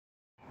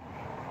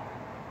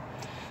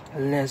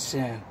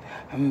Listen,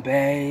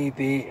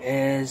 baby,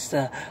 it's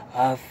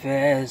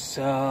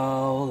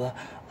official.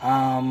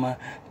 I'm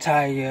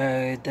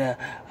tired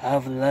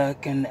of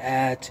looking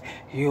at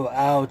you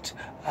out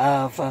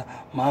of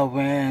my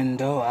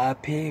window. I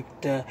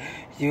peeped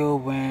you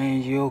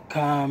when you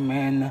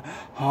coming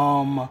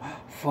home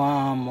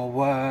from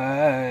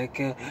work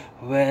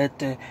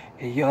with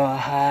your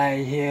high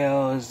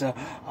heels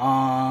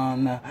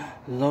on,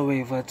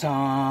 Louis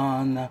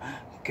Vuitton.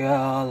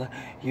 Girl,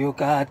 you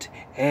got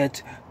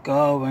it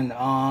going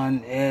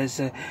on,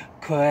 is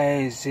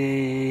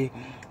crazy.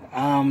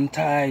 I'm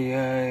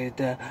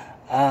tired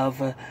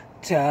of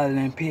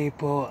telling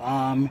people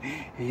I'm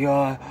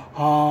your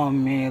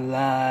homie,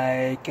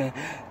 like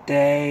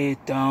they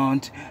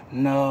don't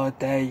know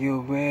that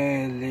you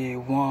really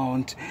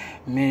want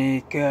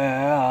me,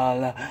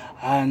 girl.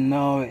 I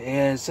know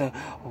it's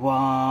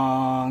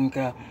wrong.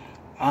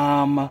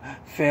 I'm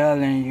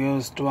feeling you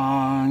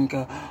strong.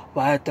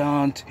 Why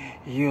don't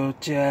you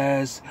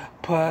just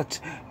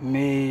put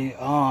me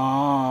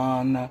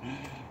on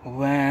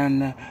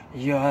when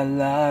you're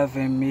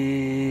loving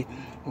me?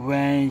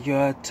 When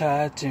you're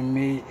touching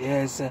me,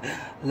 it's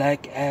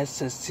like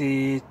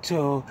ecstasy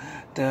to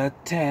the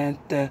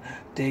 10th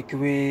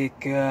degree,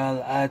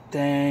 girl. I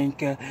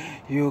think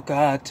you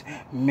got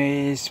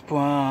me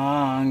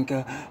sprung,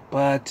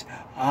 but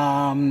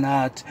I'm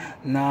not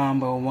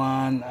number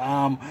one.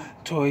 I'm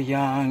too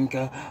young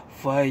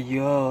for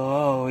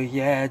you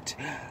yet.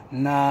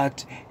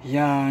 Not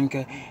young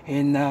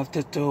enough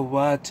to do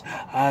what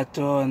I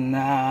do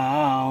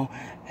now.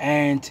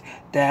 Ain't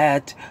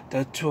that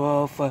the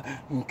truth,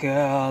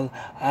 girl?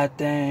 I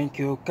think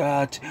you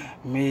got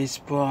me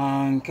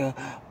sprung,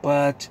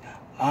 but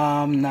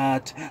I'm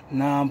not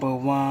number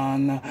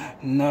one.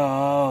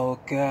 No,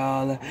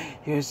 girl,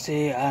 you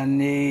see I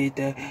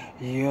need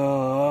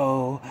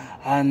you.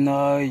 I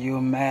know you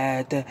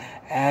mad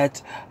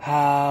at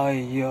how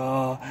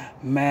your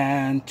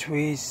man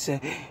treats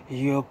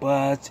you,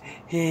 but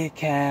he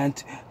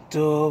can't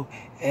do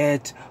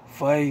it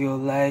for you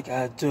like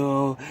I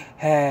do.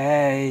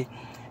 Hey,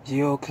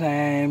 you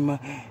claim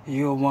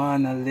you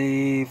wanna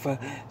leave,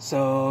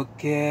 so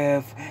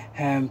give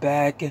him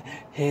back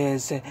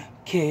his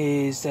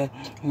keys.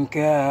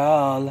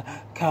 Girl,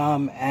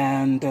 come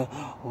and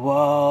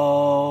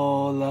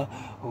roll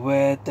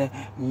with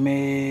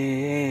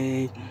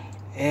me.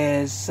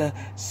 It's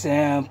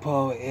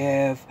simple.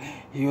 If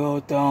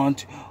you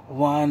don't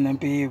wanna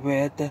be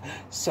with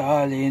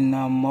Charlie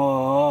no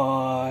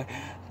more,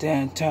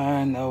 then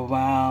turn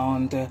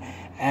around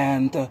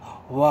and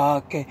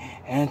walk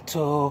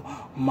into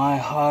my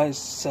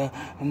heart's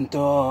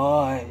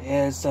door.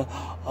 Is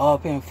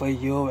open for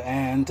you,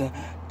 and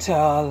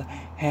tell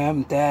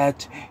him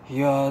that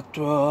you're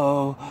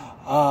through.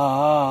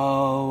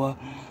 Oh,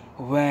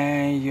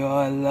 when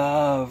you're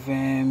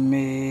loving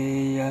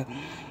me,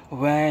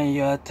 when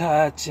you're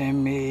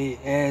touching me,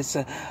 it's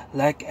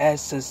like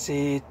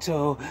ecstasy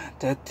to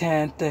the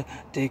 10th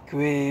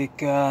degree,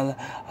 girl.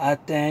 I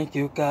think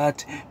you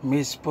got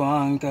me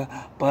sprung,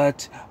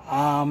 but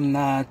I'm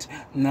not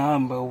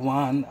number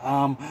one.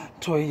 I'm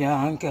too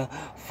young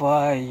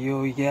for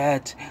you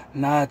yet.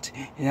 Not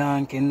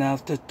young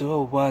enough to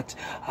do what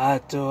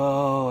I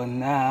do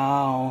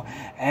now.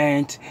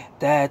 Ain't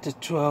that the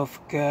truth,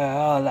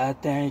 girl? I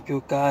think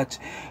you got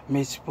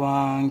me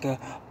sprung,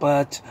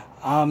 but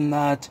I'm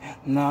not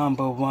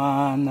number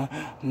one.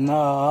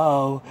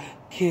 No,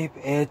 keep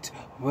it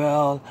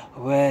real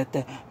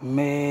with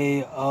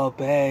me, oh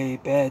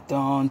baby.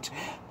 Don't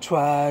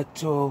try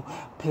to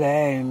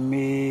play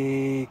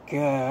me,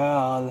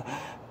 girl.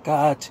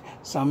 Got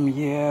some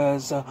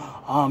years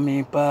on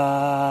me,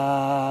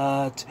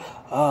 but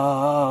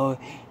oh,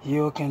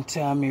 you can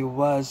tell me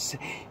what's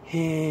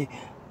he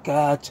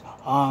got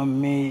on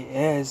me.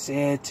 Is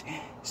it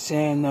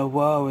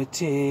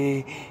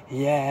seniority,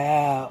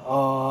 yeah,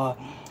 or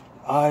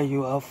are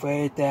you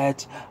afraid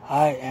that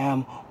I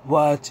am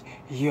what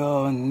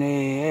you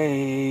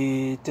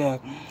need?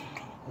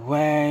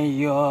 When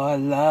you're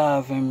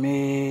loving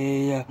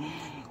me,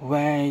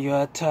 when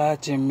you're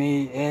touching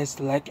me, it's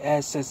like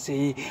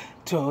ecstasy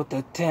to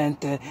the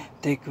 10th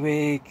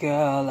degree,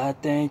 girl. I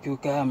think you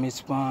got me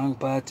sprung,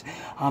 but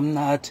I'm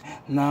not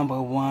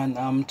number one.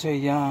 I'm too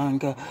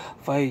young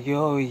for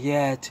you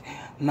yet.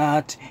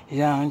 Not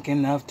young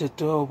enough to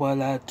do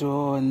what I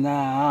do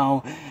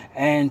now.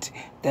 Ain't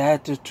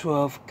that the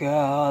truth,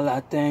 girl?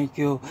 I think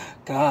you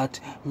got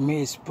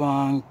me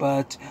sprung,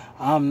 but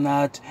I'm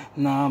not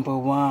number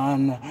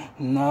one.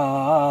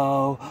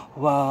 No,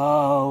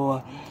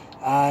 whoa,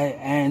 I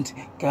ain't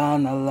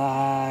gonna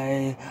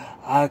lie.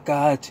 I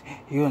got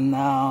you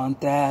now,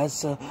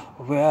 that's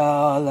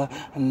real,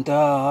 and